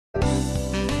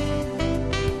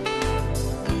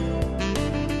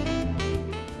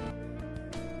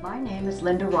name is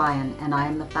Linda Ryan, and I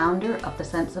am the founder of the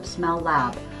Sense of Smell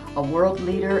Lab, a world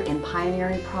leader in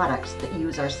pioneering products that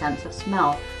use our sense of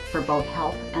smell for both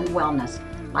health and wellness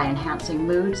by enhancing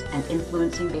moods and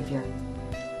influencing behavior.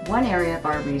 One area of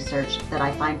our research that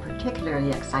I find particularly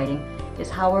exciting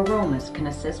is how aromas can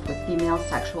assist with female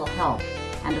sexual health,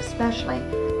 and especially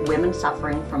women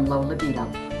suffering from low libido.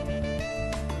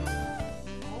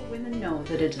 All women know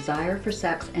that a desire for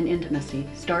sex and intimacy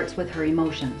starts with her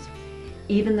emotions.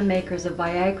 Even the makers of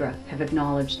Viagra have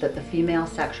acknowledged that the female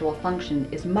sexual function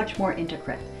is much more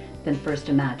intricate than first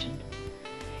imagined.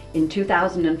 In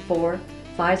 2004,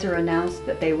 Pfizer announced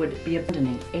that they would be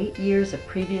abandoning 8 years of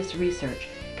previous research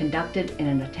conducted in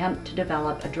an attempt to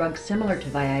develop a drug similar to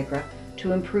Viagra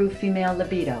to improve female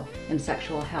libido and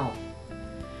sexual health.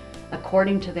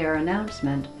 According to their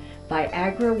announcement,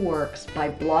 Viagra works by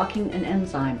blocking an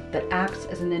enzyme that acts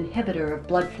as an inhibitor of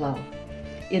blood flow.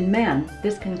 In men,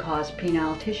 this can cause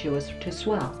penile tissue to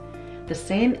swell. The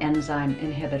same enzyme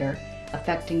inhibitor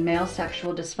affecting male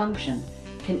sexual dysfunction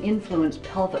can influence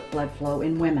pelvic blood flow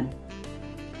in women.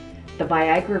 The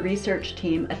Viagra research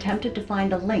team attempted to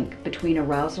find a link between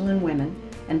arousal in women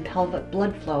and pelvic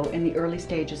blood flow in the early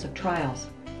stages of trials.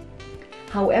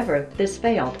 However, this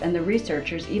failed, and the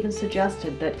researchers even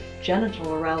suggested that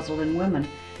genital arousal in women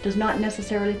does not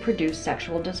necessarily produce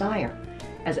sexual desire,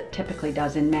 as it typically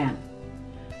does in men.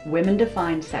 Women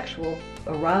define sexual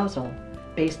arousal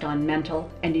based on mental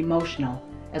and emotional,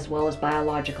 as well as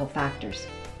biological factors.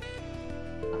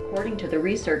 According to the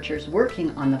researchers working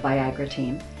on the Viagra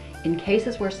team, in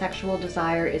cases where sexual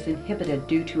desire is inhibited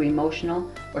due to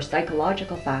emotional or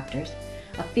psychological factors,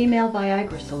 a female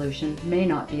Viagra solution may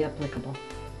not be applicable.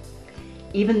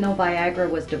 Even though Viagra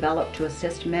was developed to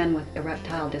assist men with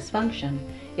erectile dysfunction,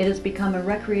 it has become a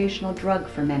recreational drug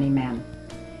for many men.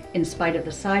 In spite of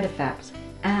the side effects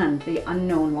and the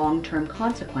unknown long-term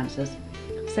consequences,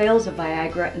 sales of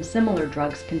Viagra and similar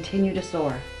drugs continue to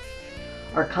soar.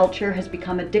 Our culture has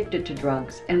become addicted to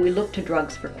drugs, and we look to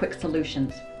drugs for quick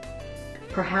solutions.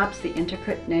 Perhaps the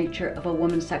intricate nature of a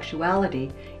woman's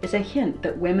sexuality is a hint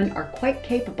that women are quite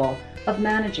capable of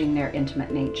managing their intimate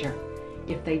nature,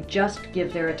 if they just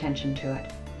give their attention to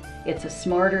it. It's a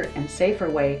smarter and safer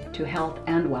way to health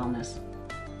and wellness.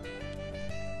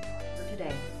 For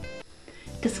today,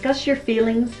 discuss your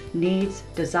feelings, needs,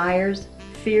 desires,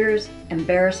 fears,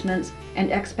 embarrassments,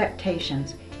 and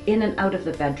expectations in and out of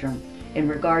the bedroom in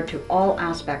regard to all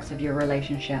aspects of your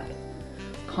relationship.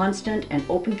 Constant and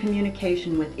open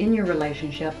communication within your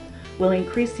relationship will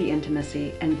increase the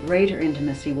intimacy, and greater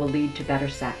intimacy will lead to better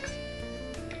sex.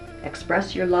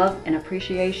 Express your love and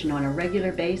appreciation on a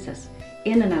regular basis,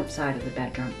 in and outside of the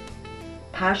bedroom.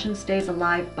 Passion stays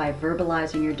alive by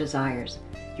verbalizing your desires,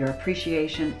 your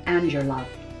appreciation, and your love.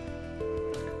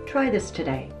 Try this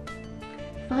today.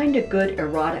 Find a good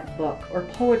erotic book or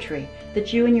poetry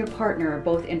that you and your partner are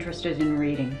both interested in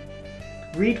reading.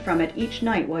 Read from it each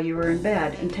night while you are in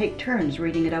bed and take turns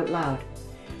reading it out loud.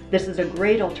 This is a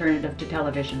great alternative to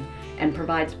television and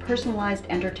provides personalized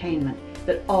entertainment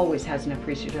that always has an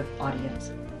appreciative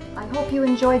audience. I hope you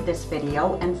enjoyed this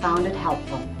video and found it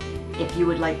helpful. If you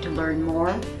would like to learn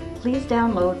more, please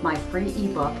download my free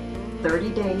ebook,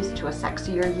 30 Days to a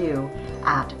Sexier You,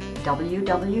 at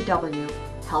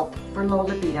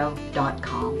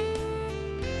www.helpforlowlibido.com.